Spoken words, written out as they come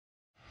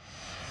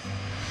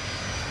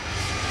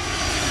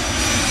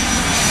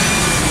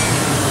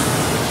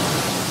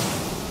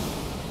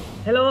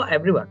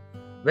everyone,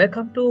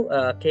 welcome to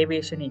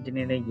Kwiation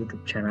Engineering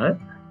YouTube channel.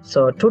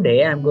 So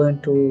today I'm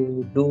going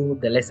to do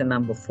the lesson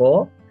number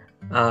 4,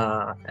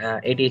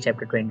 ATA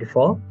chapter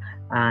 24,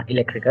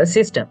 electrical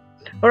system.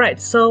 Alright,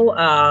 so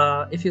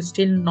if you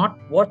still not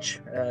watch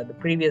the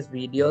previous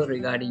videos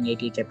regarding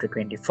ATA chapter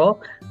 24,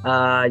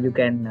 you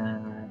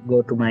can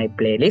go to my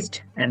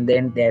playlist, and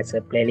then there's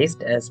a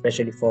playlist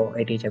especially for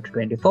ATA chapter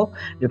 24.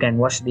 You can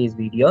watch these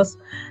videos.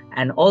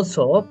 And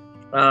also,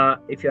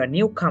 if you are a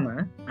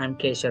newcomer, I'm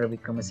Kwiation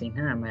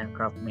Vikramasinha. I'm an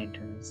aircraft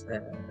maintenance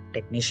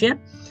technician.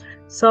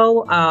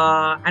 So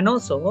and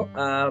also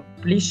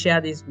please share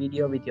this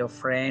video with your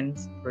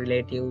friends,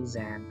 relatives,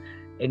 and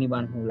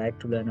anyone who like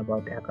to learn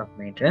about aircraft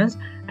maintenance.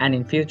 And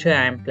in future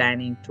I am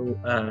planning to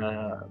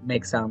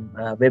make some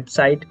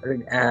website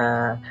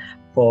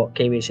for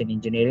Kwiation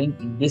engineering.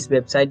 In this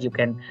website you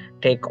can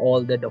take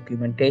all the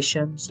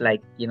documentations,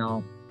 like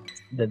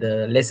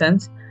the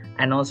lessons,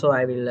 and also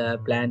I will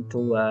plan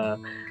to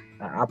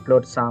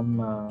upload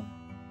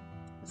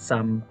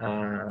some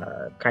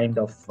kind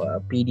of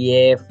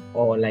PDF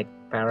or like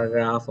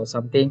paragraph or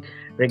something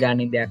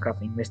regarding the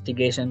aircraft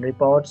investigation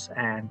reports,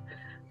 and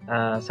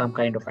some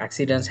kind of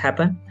accidents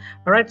happen.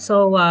 All right,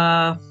 so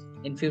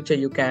in future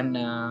you can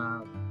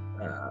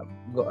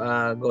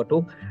go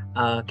to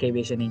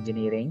Kwiation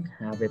engineering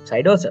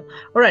website also.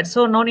 All right,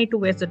 so no need to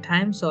waste the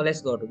time, so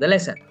let's go to the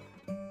lesson.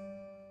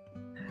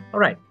 All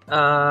right,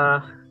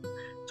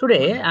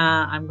 today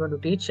I'm going to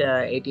teach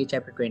ATA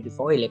chapter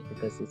 24,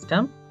 electrical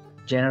system,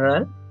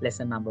 general,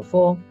 lesson number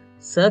 4,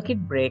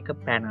 circuit breaker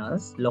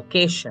panels,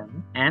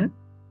 location, and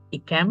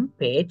ECAM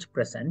page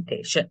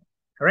presentation.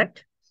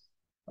 Correct?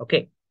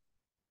 Okay.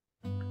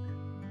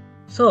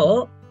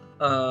 So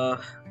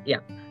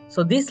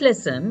so this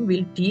lesson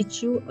will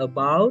teach you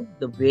about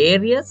the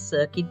various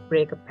circuit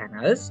breaker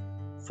panels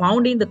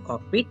found in the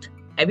cockpit,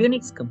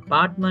 avionics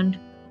compartment,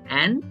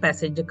 and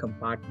passenger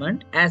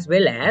compartment, as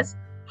well as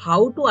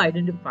how to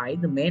identify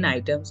the main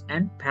items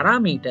and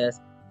parameters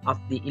of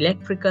the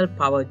electrical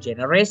power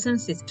generation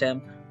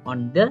system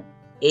on the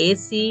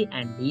AC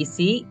and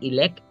DC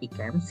ELEC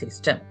ECAM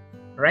system.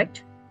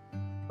 Right?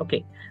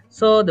 Okay.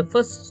 So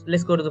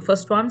let's go to the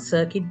first one,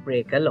 circuit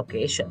breaker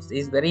locations.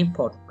 This is very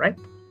important, right?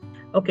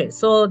 Okay.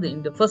 So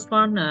in the first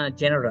one,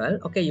 general.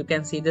 Okay, you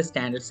can see the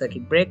standard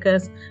circuit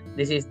breakers.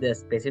 This is the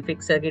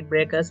specific circuit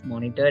breakers,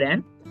 monitored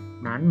and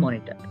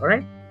non-monitored. All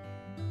right.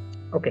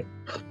 Okay,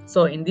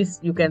 so in this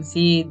you can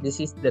see this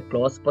is the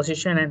closed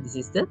position and this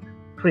is the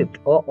tripped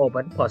or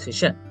open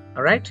position.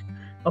 All right.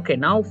 Okay,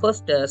 now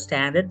first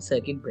standard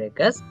circuit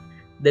breakers.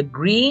 The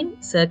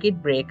green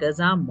circuit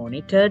breakers are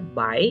monitored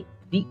by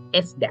the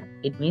SDAC.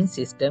 It means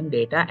System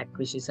Data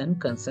Acquisition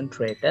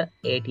Concentrator,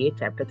 ATA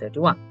chapter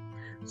 31.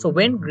 So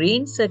when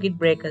green circuit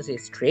breakers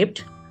is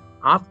tripped,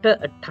 after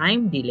a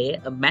time delay,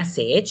 a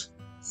message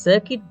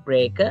circuit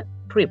breaker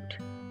tripped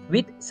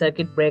with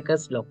circuit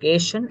breaker's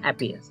location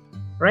appears,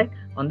 right,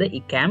 on the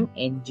ECAM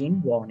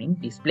engine warning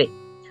display.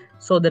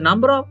 So the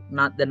number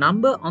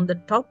on the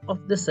top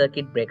of the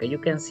circuit breaker, you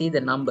can see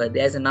the number,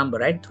 there's a number,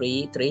 right,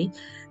 3.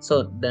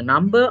 So the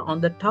number on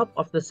the top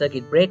of the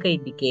circuit breaker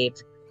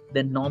indicates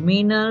the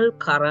nominal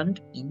current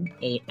in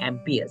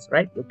amperes,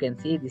 right? You can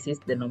see this is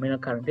the nominal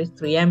current is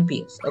 3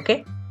 amperes.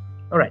 Okay.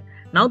 All right.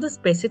 Now the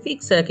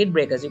specific circuit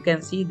breakers, you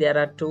can see there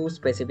are 2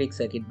 specific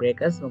circuit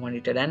breakers,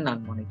 monitored and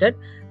non-monitored.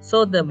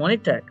 So the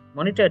monitored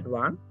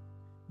one,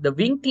 the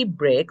wingtip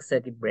brake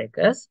circuit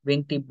breakers.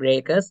 Wingtip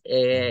breakers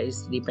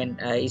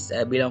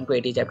belong to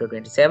ATA chapter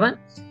 27.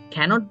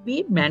 Cannot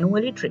be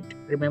manually tripped.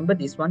 Remember,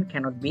 this one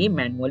cannot be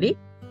manually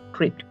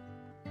tripped.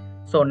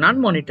 So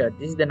non-monitored,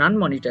 this is the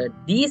non-monitored.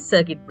 These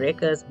circuit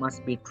breakers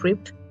must be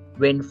tripped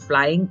when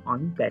flying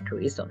on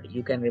batteries only.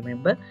 You can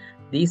remember,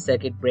 these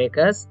circuit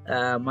breakers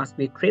must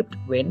be tripped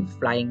when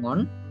flying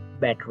on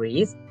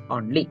batteries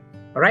only.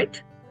 All right.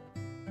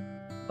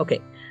 Okay.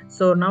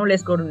 So now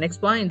let's go to the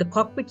next one. In the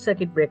cockpit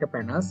circuit breaker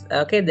panels,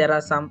 okay, there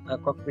are some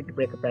cockpit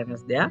breaker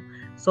panels there.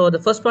 So the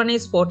first one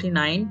is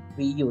 49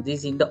 VU. This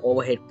is in the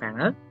overhead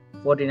panel,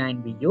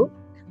 49 VU.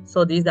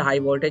 So this is the high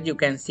voltage. You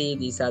can see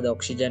these are the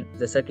oxygen.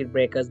 The circuit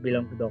breakers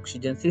belong to the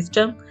oxygen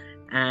system,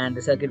 and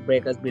the circuit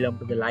breakers belong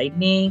to the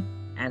lightning,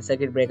 and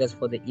circuit breakers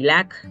for the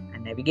ELEC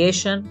and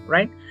navigation,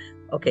 right?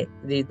 Okay,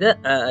 this is the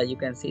you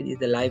can see this is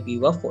the live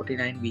view of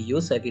 49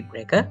 VU circuit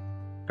breaker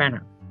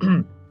panel.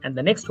 And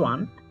the next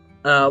one,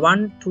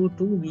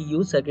 122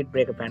 VU circuit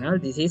breaker panel.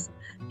 This is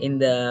in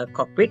the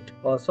cockpit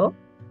also,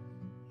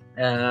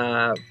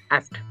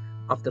 aft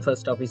of the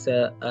first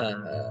officer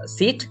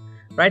seat,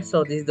 right?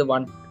 So this is the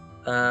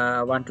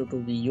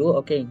 122 VU.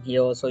 Okay,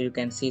 here also you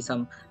can see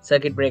some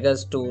circuit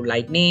breakers to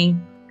lightning,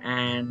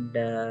 and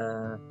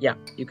yeah,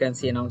 you can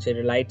see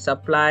annunciator light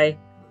supply,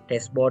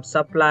 test board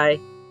supply,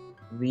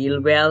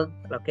 wheel well,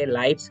 okay,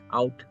 lights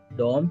out,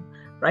 dome,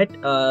 right?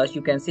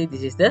 You can see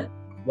this is the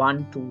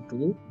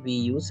 122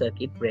 VU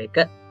circuit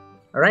breaker.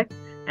 All right.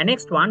 And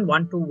next one,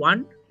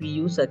 121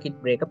 VU circuit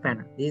breaker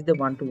panel. This is the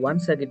 121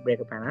 circuit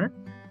breaker panel.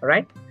 All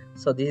right.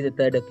 So this is the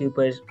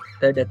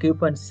third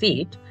occupant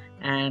seat,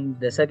 and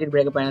the circuit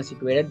breaker panel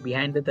situated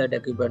behind the third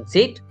occupant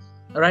seat.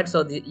 All right,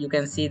 so you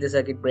can see the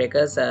circuit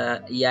breakers,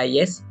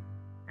 EIS,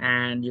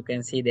 and you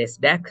can see the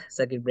SDAC.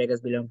 Circuit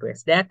breakers belong to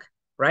SDAC,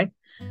 right?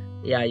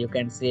 Yeah, you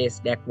can see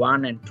SDAC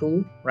 1 and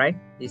 2, right?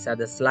 These are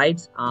the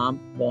slides,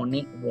 arm,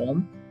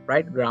 warm,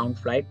 right? Ground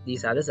flight.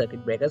 These are the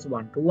circuit breakers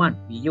 1 to 1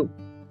 VU.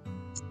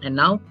 And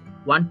now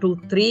 1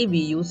 to 3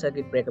 VU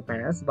circuit breaker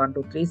panels. 1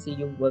 to 3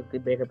 CU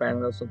circuit breaker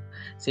panels also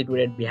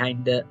situated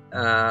behind the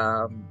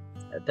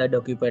third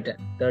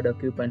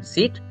occupant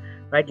seat,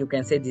 right? You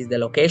can say this is the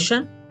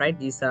location, right?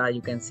 These are,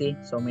 you can see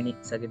so many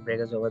circuit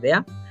breakers over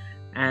there.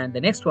 And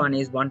the next one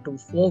is 1 to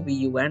 4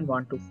 VU and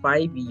 1 to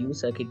 5 VU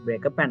circuit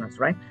breaker panels,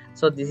 right?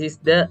 So this is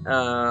the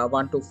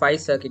 1 to 5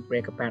 circuit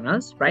breaker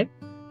panels, right,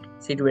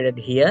 situated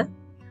here.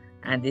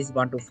 And this is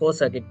 1 to 4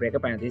 circuit breaker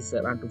panel. This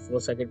is 1 to 4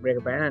 circuit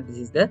breaker panel, and this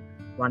is the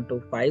 1 to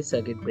 5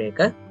 circuit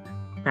breaker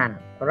panel.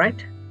 All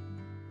right.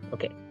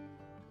 Okay.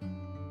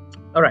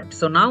 All right.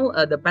 So now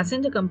the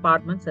passenger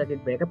compartment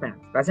circuit breaker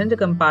panels. Passenger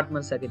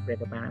compartment circuit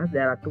breaker panels.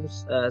 There are two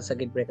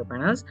circuit breaker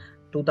panels,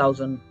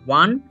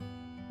 2001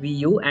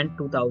 VU and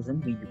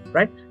 2000 VU,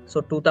 right? So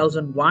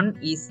 2001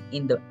 is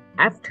in the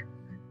aft,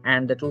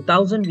 and the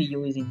 2000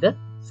 VU is in the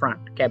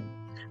front cabin.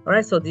 All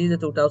right, so this is the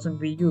 2000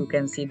 VU. You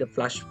can see the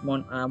flush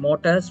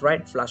motors,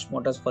 right? Flush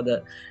motors for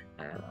the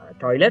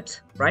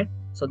toilets, right?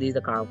 So this is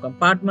the cargo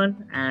compartment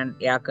and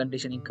air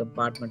conditioning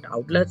compartment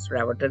outlets,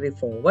 lavatory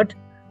forward.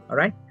 All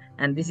right,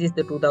 and this is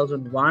the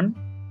 2001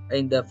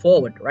 in the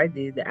forward, right?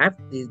 This is the aft.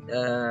 This is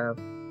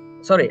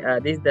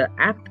this is the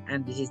aft,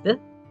 and this is the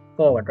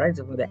forward, right?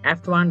 So for the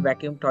aft one,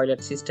 vacuum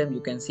toilet system,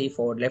 you can see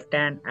forward left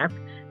hand aft,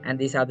 and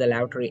these are the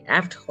lavatory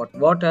aft, hot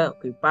water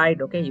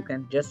occupied. Okay, you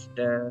can just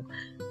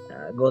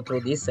go through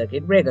these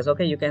circuit breakers.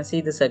 Okay, you can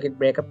see the circuit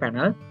breaker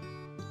panel.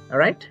 All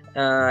right,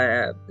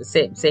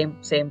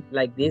 same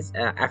like this,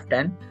 aft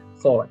and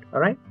forward. All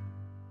right.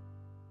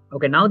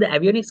 Okay, now the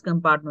avionics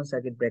compartment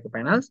circuit breaker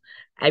panels.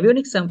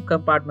 Avionics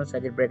compartment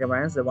circuit breaker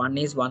panels, the one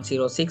is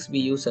 106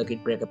 VU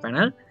circuit breaker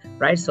panel,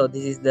 right? So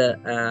this is the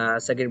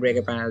circuit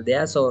breaker panel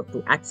there. So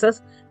to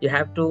access, you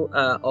have to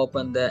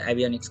open the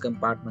avionics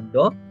compartment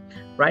door,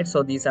 right?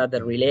 So these are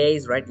the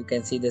relays, right? You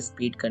can see the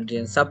speed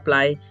condition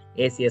supply,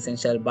 AC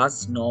essential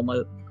bus,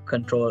 normal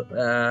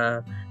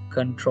controller,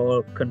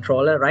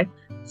 right?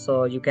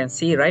 So you can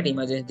see, right,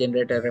 emergency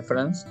generator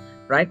reference,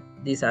 right?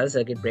 These are the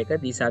circuit breaker.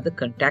 These are the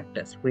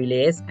contactors,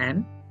 relays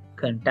and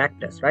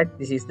contactors, right?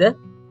 This is the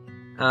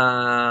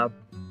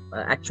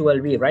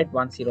actual V, right?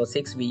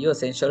 106 VU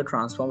essential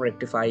transform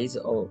rectifiers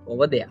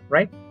over there,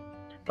 right?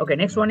 Okay,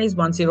 next one is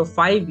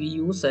 105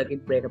 VU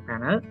circuit breaker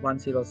panel.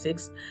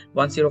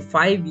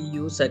 105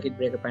 VU circuit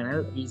breaker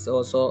panel is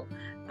also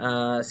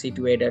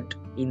situated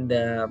in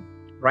the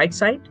right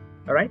side.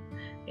 All right,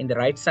 in the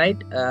right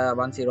side,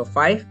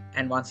 105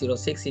 and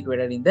 106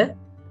 situated in the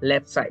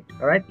left side.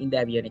 All right, in the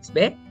avionics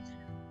bay.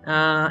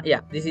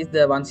 Yeah, this is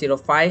the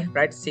 105,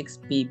 right?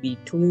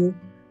 6PB2,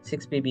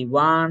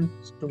 6PB1,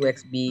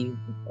 2XB.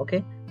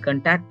 Okay,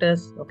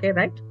 contactors. Okay,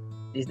 right?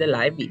 This is the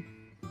live B.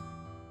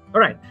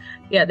 All right,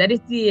 yeah, that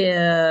is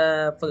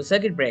the for the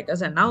circuit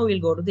breakers. And now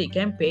we'll go to the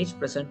ECAM page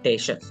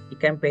presentations.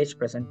 ECAM page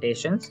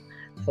presentations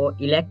for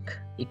ELEC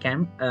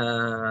ECAM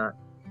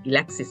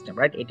ELEC system,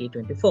 right?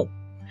 8024.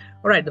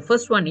 All right, the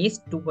first one is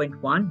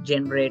 2.1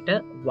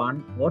 generator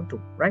 1 or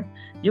 2, right?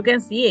 You can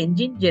see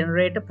engine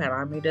generator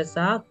parameters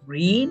are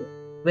green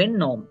when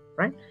normal,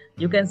 right?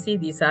 You can see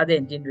these are the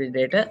engine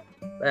generator.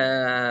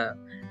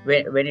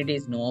 When it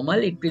is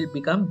normal, it will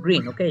become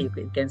green. Okay, you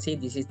can see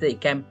this is the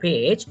ECAM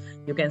page.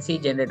 You can see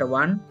generator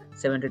 1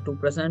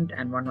 72%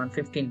 and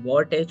 115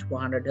 voltage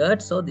 400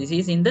 hertz. So this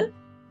is in the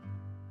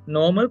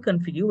normal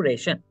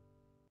configuration.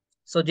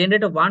 So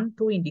generator 1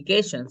 2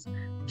 indications: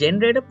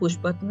 generator push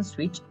button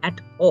switch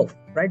at off,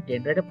 right?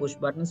 Generator push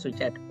button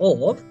switch at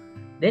off.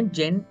 Then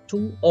gen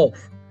 2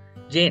 off.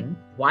 Gen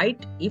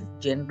white if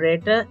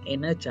generator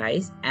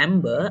energized,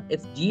 amber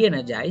if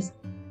de-energized,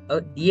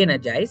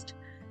 de-energized,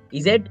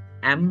 Z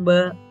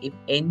amber if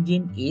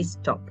engine is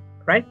stopped,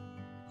 right?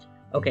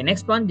 Okay,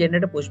 next one,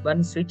 generator push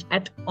button switch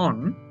at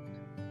on.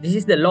 This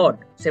is the load.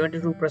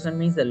 72%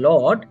 means the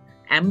load.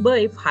 Amber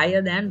if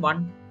higher than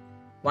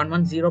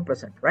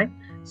 110%, right?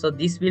 So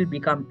this will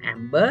become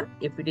amber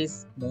if it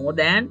is more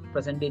than,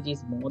 percentage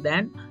is more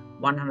than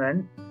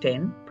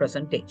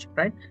 110%,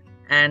 right?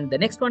 And the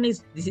next one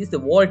is, this is the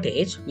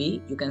voltage.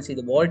 You can see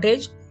the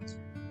voltage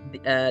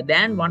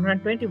than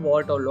 120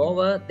 volt or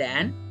lower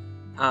than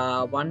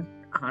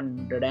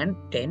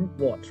 110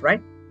 volts,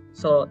 right?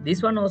 So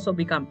this one also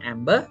become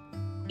amber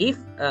if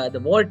the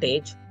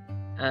voltage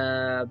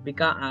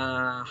become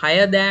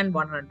higher than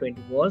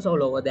 120 volts or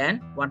lower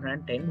than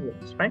 110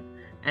 volts, right?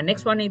 And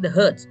next one is the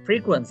hertz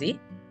frequency.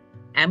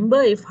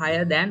 Amber if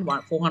higher than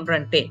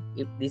 410.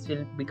 If this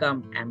will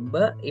become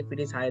amber if it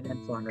is higher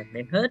than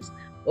 410 hertz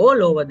or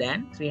lower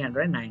than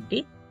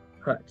 390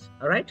 hertz.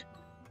 All right.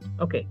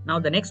 Okay. Now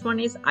the next one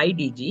is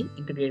IDG,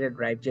 integrated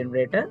drive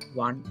generator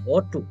 1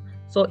 or 2.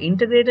 So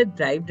integrated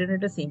drive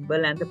generator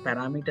symbol and the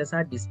parameters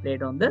are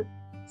displayed on the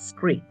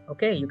screen.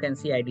 Okay. You can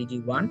see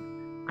IDG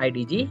 1,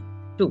 IDG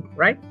 2,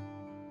 right?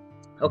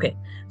 Okay.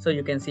 So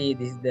you can see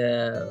this is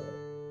the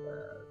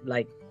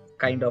like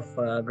kind of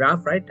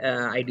graph, right?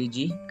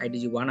 IDG,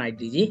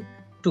 IDG1,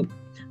 IDG2,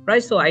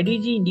 right? So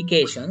IDG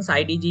indications,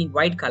 IDG in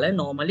white color,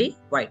 normally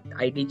white.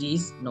 IDG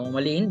is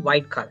normally in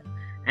white color,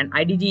 and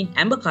IDG in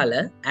amber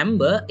color,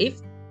 amber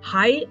if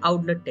high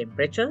outlet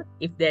temperature.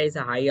 If there is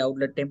a high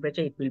outlet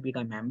temperature, it will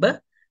become amber.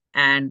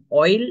 And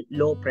oil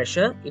low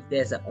pressure, if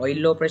there's a oil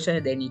low pressure,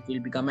 then it will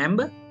become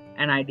amber.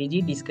 And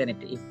IDG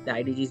disconnected, if the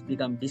IDG is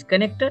become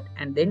disconnected,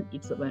 and then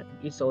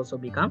it's also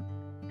become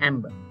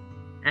amber.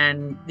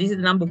 And this is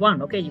number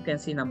one. Okay, you can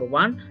see number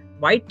one,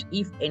 white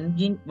if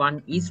engine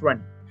 1 is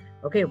running.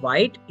 Okay,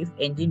 white if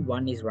engine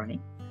 1 is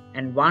running,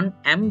 and one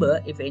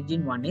amber if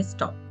engine 1 is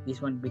stopped.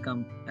 This one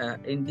become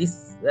in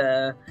this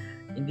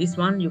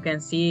one you can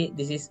see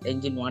this is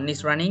engine 1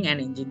 is running and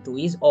engine 2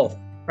 is off,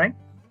 right?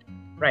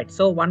 Right.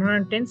 So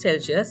 110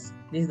 Celsius,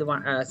 this is the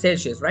one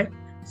Celsius, right?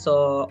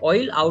 So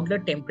oil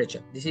outlet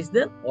temperature, this is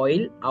the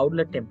oil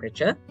outlet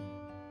temperature.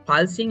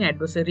 Pulsing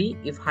adversary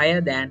if higher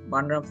than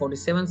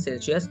 147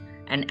 Celsius,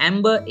 and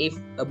amber if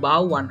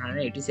above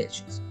 180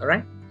 Celsius. All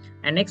right.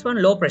 And next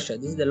one, low pressure.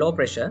 This is the low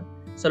pressure.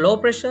 So low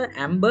pressure,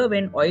 amber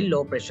when oil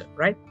low pressure,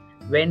 right?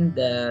 When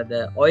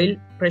the oil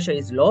pressure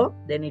is low,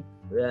 then it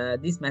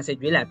this message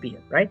will appear,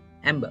 right?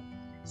 Amber.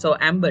 So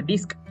amber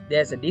disk,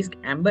 there's a disk,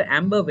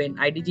 amber when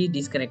IDG is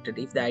disconnected.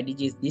 If the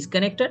IDG is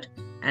disconnected,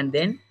 and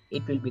then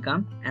it will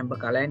become amber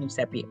color and it's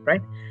appear,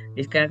 right?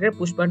 Disconnected,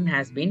 push button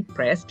has been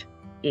pressed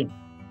in.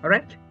 All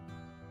right.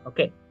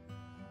 Okay.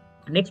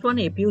 Next one,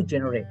 APU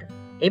generator.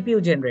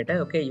 APU generator.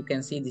 Okay, you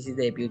can see this is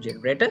the APU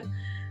generator,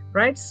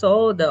 right?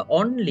 So the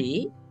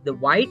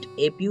white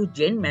APU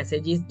gen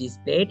message is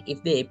displayed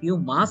if the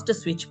APU master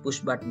switch push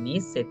button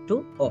is set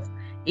to off.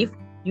 If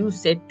you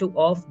set to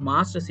off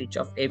master switch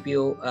of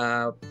APU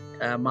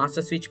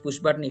master switch push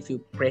button, if you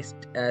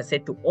pressed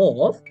set to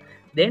off,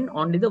 then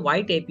only the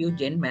white APU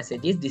gen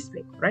message is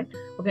displayed, right?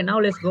 Okay, now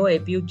let's go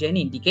APU gen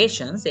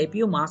indications.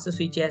 APU master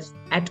switch is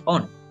at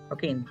on.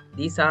 Okay,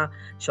 these are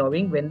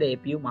showing when the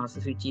APU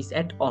master switch is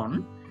at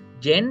on.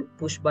 Gen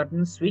push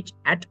button switch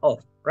at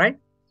off, right?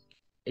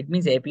 It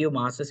means APU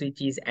master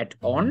switch is at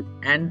on,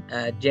 and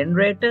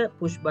generator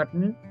push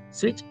button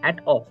switch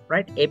at off,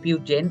 right?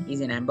 APU gen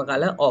is in amber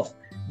color, off.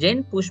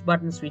 Gen push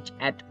button switch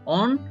at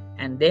on,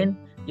 and then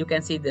you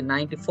can see the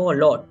 94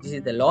 load. This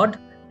is the load.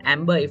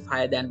 Amber if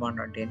higher than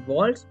 110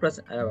 volts,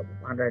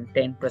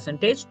 110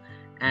 percentage,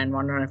 and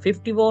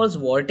 150 volts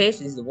voltage.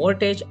 This is the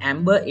voltage.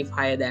 Amber if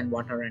higher than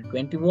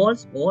 120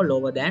 volts or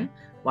lower than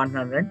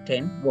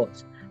 110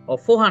 volts. Or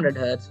 400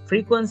 hertz.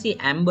 Frequency,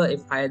 amber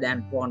if higher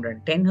than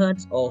 410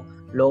 hertz or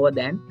lower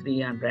than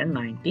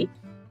 390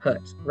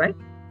 hertz, right?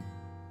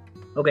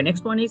 Okay,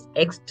 next one is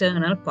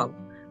external power.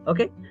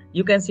 Okay,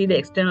 you can see the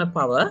external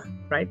power,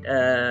 right?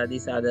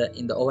 These are the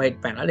in the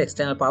overhead panel.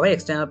 External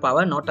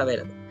power not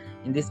available.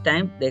 In this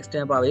time, the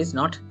external power is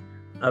not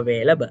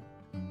available.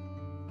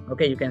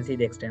 Okay, you can see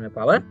the external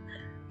power,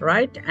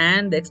 right?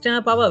 And the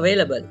external power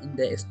available in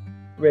the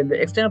when the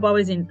external power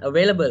is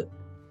available,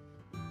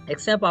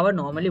 external power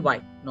normally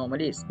white.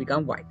 Normally it's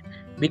become white.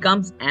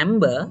 Becomes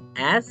amber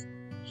as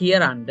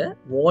here under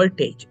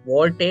voltage.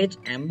 Voltage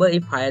amber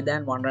if higher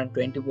than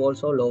 120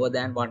 volts or lower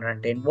than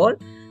 110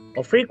 volt.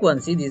 Or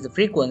frequency, this is the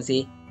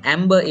frequency,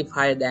 amber if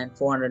higher than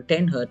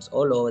 410 hertz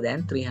or lower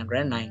than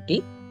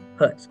 390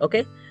 hertz.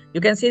 Okay,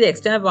 you can see the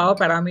external power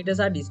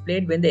parameters are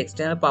displayed when the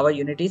external power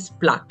unit is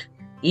plugged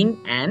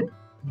in and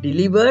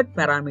delivered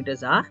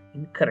parameters are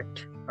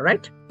incorrect. All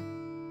right.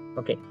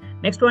 Okay,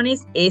 next one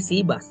is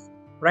AC bus,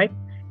 right?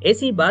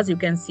 AC bus, you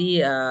can see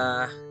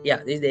yeah,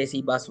 this is the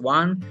AC bus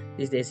 1,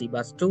 this is the AC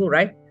bus 2,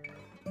 right?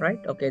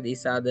 Okay,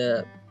 these are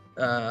the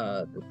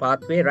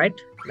pathway, right?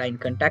 Line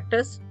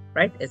contactors,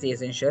 right? AC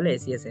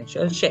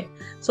essential, shed.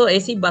 So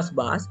AC bus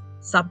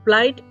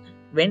supplied,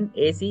 when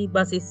AC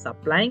bus is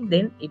supplying,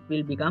 then it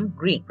will become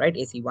green, right?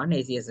 AC1,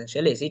 AC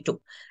essential, AC2.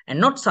 And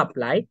not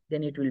supplied,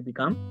 then it will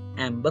become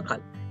amber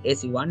color.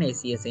 AC1,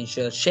 AC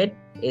essential, shed,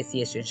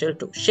 AC essential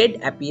 2. Shed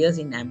appears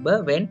in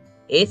amber when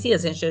AC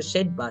essential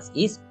shed bus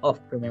is off.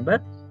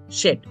 Remember,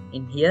 shed.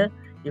 In here,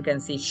 you can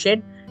see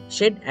shed.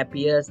 Shed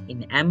appears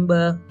in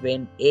amber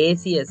when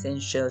AC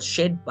essential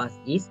shed bus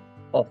is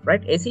off,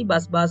 right? AC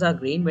bus bars are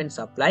green when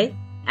supply,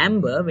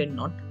 amber when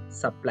not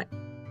supply.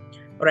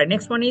 All right,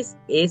 next one is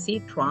AC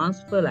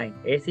transfer line.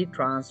 AC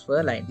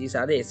transfer line. These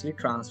are the AC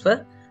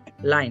transfer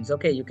lines.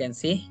 Okay, you can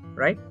see,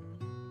 right?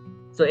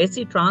 So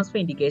AC transfer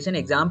indication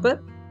example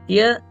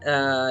here,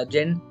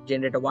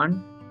 generator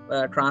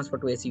 1 transfer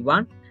to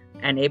AC1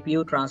 and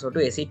APU transfer to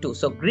AC2.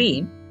 So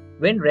green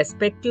when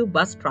respective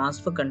bus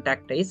transfer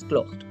contactor is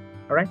closed.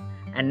 All right,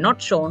 and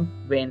not shown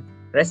when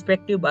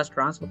respective bus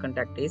transfer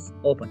contactor is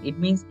open. It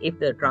means if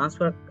the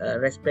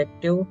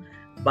respective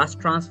bus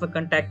transfer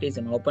contactor is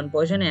in open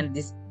position, and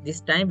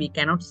this time we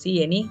cannot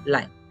see any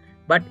line.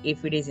 But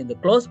if it is in the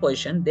closed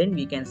position, then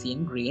we can see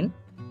in green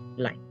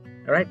line.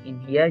 All right, in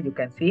here you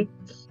can see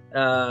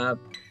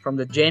from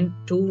the Gen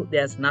 2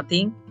 there's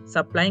nothing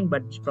supplying,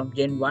 but from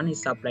Gen 1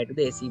 is supplied to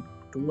the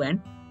AC2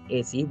 and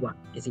AC1,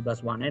 AC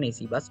bus 1 and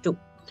AC bus 2.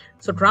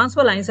 So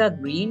transfer lines are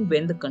green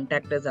when the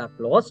contactors are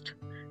closed.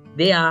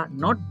 they are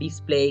not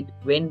displayed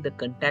when the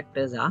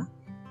contactors are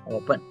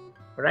open.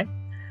 Right.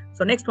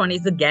 So next one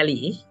is the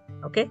galley.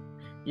 Okay,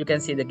 you can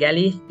see the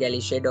galley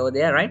shed over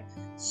there, right?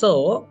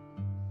 So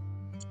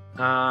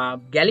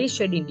galley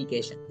shed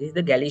indication. This is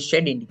the galley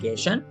shed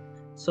indication.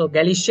 So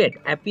galley shed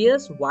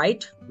appears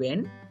white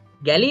when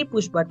galley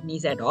push button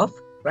is at off,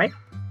 right?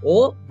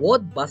 Or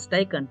both bus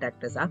tie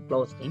contactors are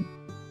closed in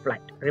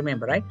flight.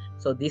 Remember, right?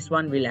 So this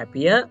one will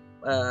appear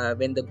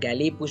when the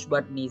galley push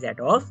button is at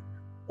off,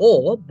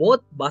 or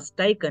both bus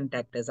tie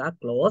contactors are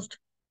closed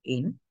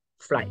in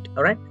flight.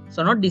 All right.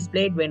 So not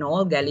displayed when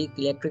all galley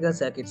electrical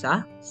circuits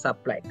are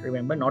supplied.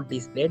 Remember, not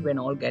displayed when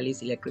all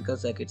galley's electrical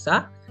circuits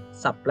are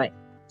supplied.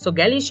 So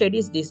galley shed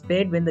is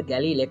displayed when the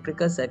galley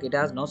electrical circuit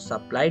is not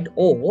supplied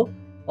or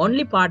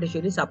only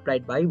partially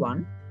supplied by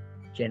one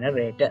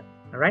generator.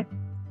 All right.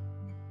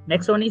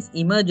 Next one is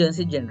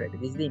emergency generator.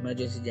 This is the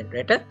emergency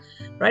generator,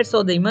 right?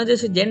 So the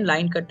emergency gen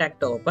line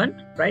contactor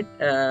open, right?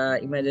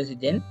 Emergency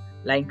gen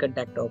line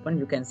contactor open.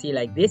 You can see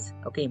like this.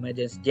 Okay,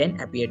 emergency gen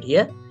appeared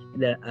here in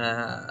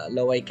the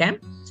lower cam.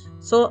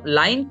 So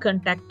line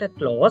contactor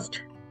closed.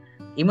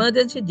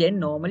 Emergency gen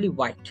normally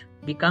white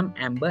become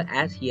amber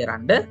as here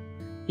under.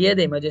 Here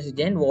the emergency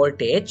gen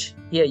voltage.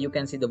 Here you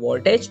can see the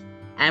voltage.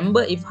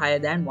 Amber if higher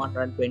than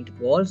 120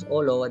 volts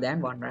or lower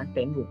than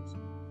 110 volts.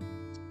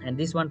 And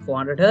this one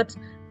 400 hertz.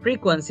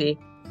 Frequency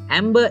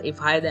amber if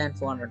higher than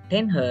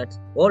 410 hertz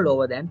or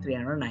lower than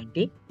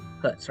 390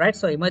 hertz, right?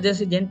 So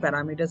emergency gen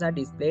parameters are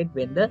displayed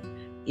when the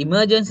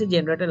emergency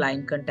generator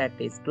line contact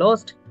is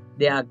closed.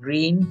 They are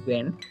green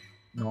when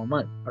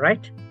normal,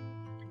 right?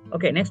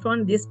 Okay, next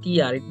one, this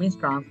TR, it means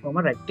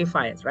transformer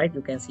rectifiers, right?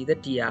 You can see the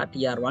TR,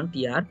 TR1,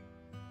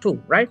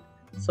 TR2, right?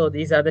 So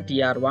these are the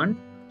TR1,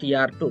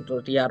 TR2.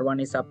 So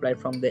TR1 is supplied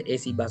from the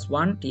AC bus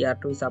 1,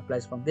 TR2 is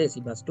supplied from the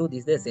AC bus 2. This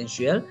is the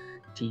essential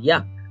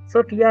TR.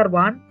 So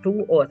TR1,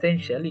 2 or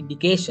essential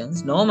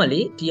indications.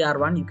 Normally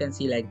TR1 you can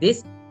see like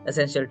this.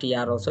 Essential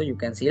TR also you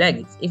can see like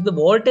this. If the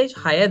voltage is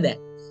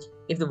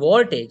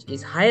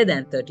higher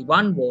than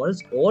 31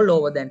 volts or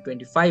lower than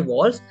 25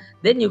 volts,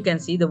 then you can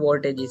see the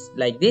voltage is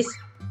like this.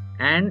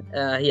 And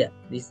here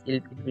this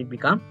it will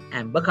become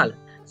amber color.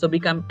 So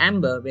become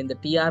amber when the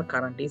TR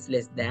current is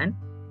less than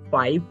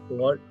 5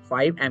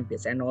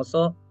 amperes, and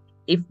also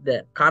if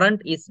the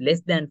current is less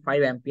than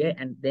 5 ampere,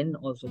 and then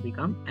also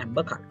become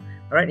amber color.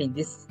 Right, in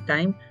this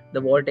time the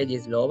voltage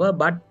is lower,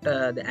 but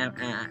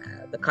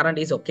the current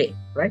is okay,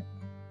 right?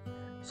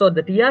 So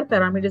the TR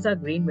parameters are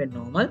green when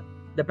normal.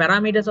 The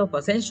parameters of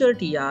essential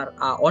TR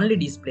are only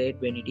displayed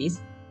when it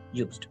is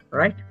used,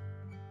 right?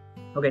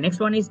 Okay, next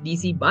one is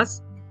DC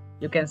bus.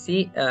 You can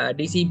see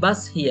DC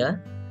bus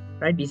here,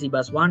 right? DC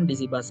bus 1,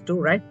 DC bus 2,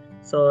 right?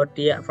 So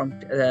TR from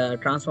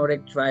transformer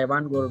rectifier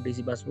 1 goes to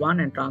DC bus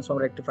 1, and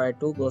transformer rectifier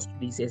 2 goes to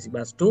DC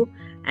bus 2,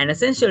 and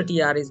essential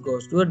TR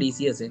goes to a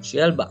DC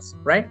essential bus,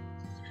 right?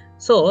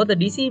 So the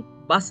DC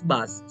bus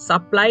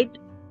supplied,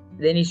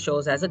 then it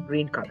shows as a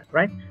green color,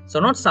 right? So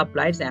not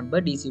supplied,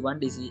 amber,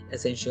 DC1, DC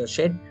essential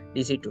shed,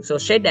 DC2. So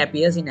shed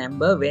appears in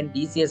amber when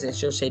DC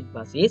essential shed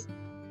bus is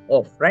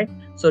off, right?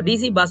 So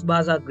DC bus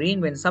bars are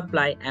green when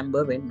supply,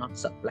 amber when not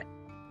supplied,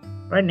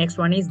 right? Next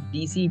one is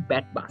DC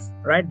bat bus,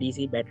 right?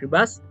 DC battery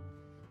bus.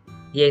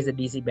 Here is the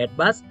DC bat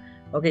bus.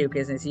 Okay, you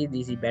can see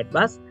DC bat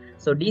bus.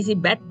 So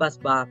DC bat bus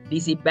bar,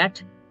 DC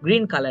bat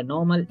green color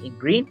normal in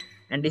green,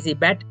 and DC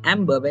bat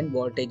amber when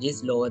voltage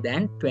is lower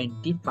than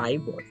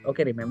 25 volts.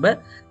 Okay,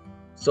 remember.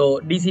 So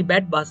DC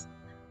bat bus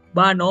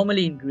bar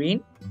normally in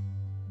green.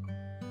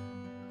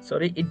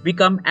 Sorry, it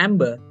become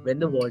amber when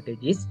the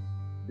voltage is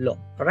low.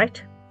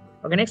 Alright.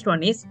 Okay, next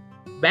one is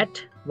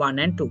bat 1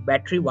 and 2.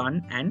 Battery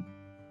 1 and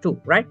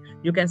 2, right?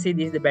 You can see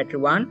this is the battery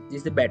 1, this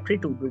is the battery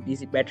 2.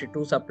 DC battery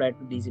 2 supplied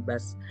to DC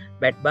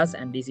bat bus,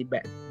 and DC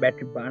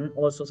battery 1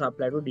 also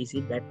supplied to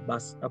DC bat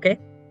bus. Okay,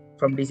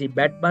 from DC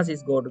bat bus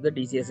is go to the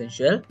DC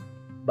essential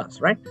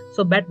bus, right?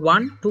 So bat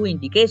 1, 2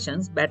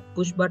 indications. Bat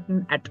push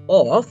button at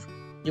off,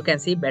 you can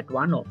see bat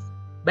 1 off.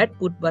 Bat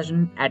push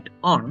button at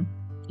on,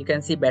 you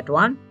can see bat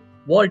 1.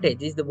 Voltage,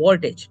 this is the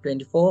voltage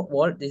 24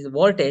 volt. This is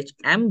voltage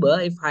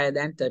amber if higher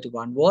than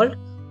 31 volt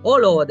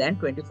or lower than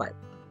 25.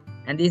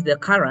 And this is the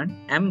current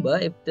amber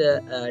if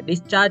the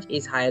discharge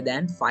is higher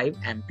than 5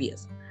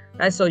 amperes,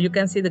 right? So you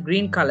can see the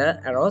green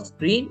color arrows.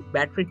 Green,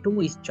 battery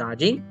 2 is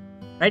charging,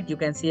 right? You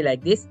can see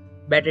like this,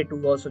 battery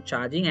 2 also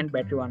charging and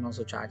battery 1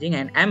 also charging,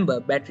 and amber,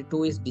 battery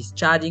 2 is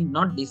discharging,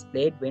 not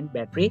displayed when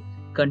battery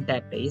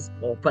contactor is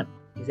open.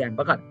 This is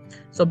amber color.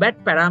 So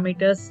bat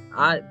parameters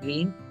are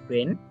green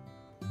when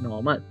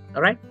normal.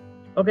 All right.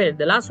 Okay,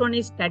 the last one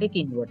is static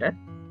inverter.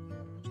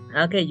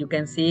 Okay, you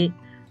can see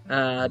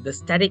the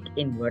static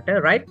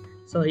inverter, right?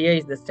 So here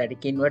is the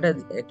static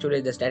inverter.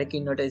 Actually, the static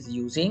inverter is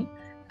using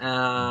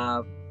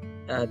when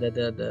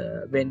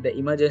the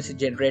emergency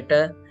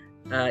generator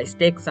it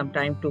takes some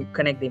time to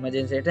connect the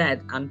emergency generator,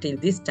 and until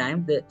this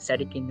time the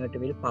static inverter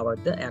will power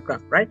the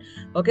aircraft, right?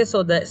 Okay,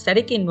 so the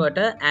static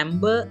inverter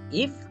amber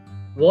if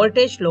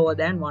voltage lower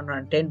than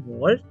 110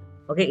 volts.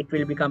 Okay, it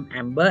will become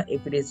amber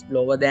if it is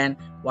lower than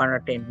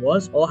 110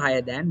 volts or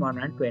higher than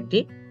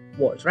 120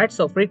 volts, right?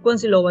 So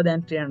frequency lower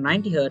than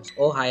 390 hertz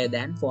or higher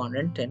than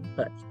 410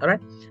 hertz. All right.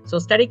 So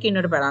static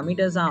inverter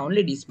parameters are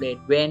only displayed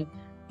when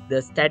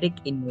the static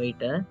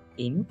inverter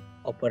in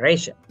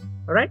operation.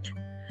 All right.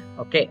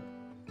 Okay.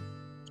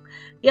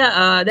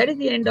 Yeah, that is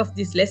the end of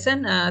this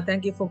lesson.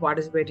 Thank you for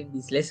participating in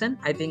this lesson.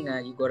 I think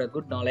you got a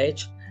good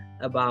knowledge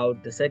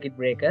about the circuit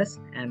breakers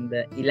and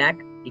the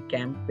ELEC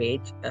ECAM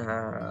page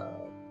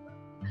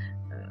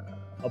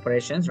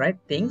operations, right?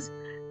 Things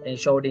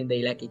showed in the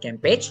ELEC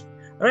ECAM page.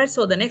 All right,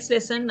 so the next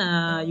lesson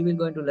you will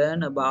going to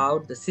learn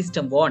about the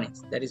system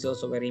warnings. That is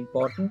also very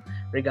important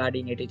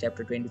regarding AT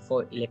chapter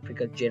 24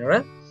 electrical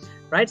general,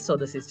 right? So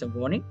the system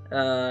warning,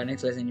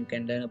 next lesson you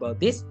can learn about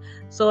this.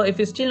 So if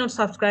you still not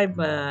subscribe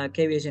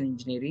Kwiation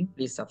engineering,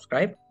 please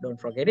subscribe, don't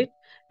forget it,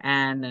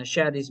 and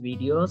share these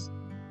videos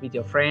with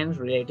your friends,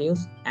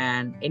 relatives,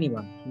 and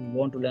anyone who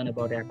want to learn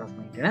about aircraft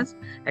maintenance.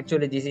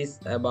 Actually, this is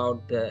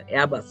about the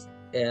Airbus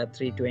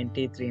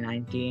 320,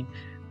 319,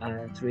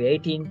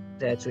 318,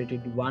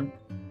 321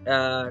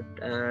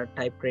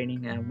 type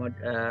training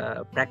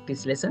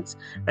practice lessons.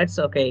 That's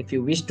okay. If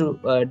you wish to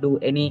do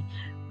any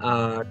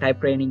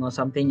type training or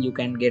something, you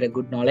can get a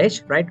good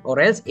knowledge, right? Or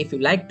else, if you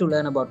like to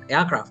learn about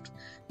aircraft,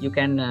 you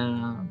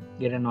can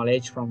get a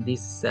knowledge from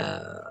this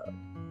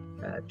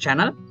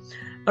channel.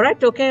 All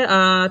right. Okay.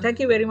 Thank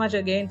you very much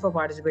again for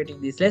participating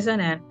in this lesson,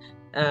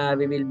 and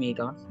we will meet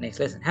on next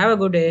lesson. Have a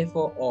good day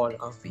for all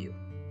of you.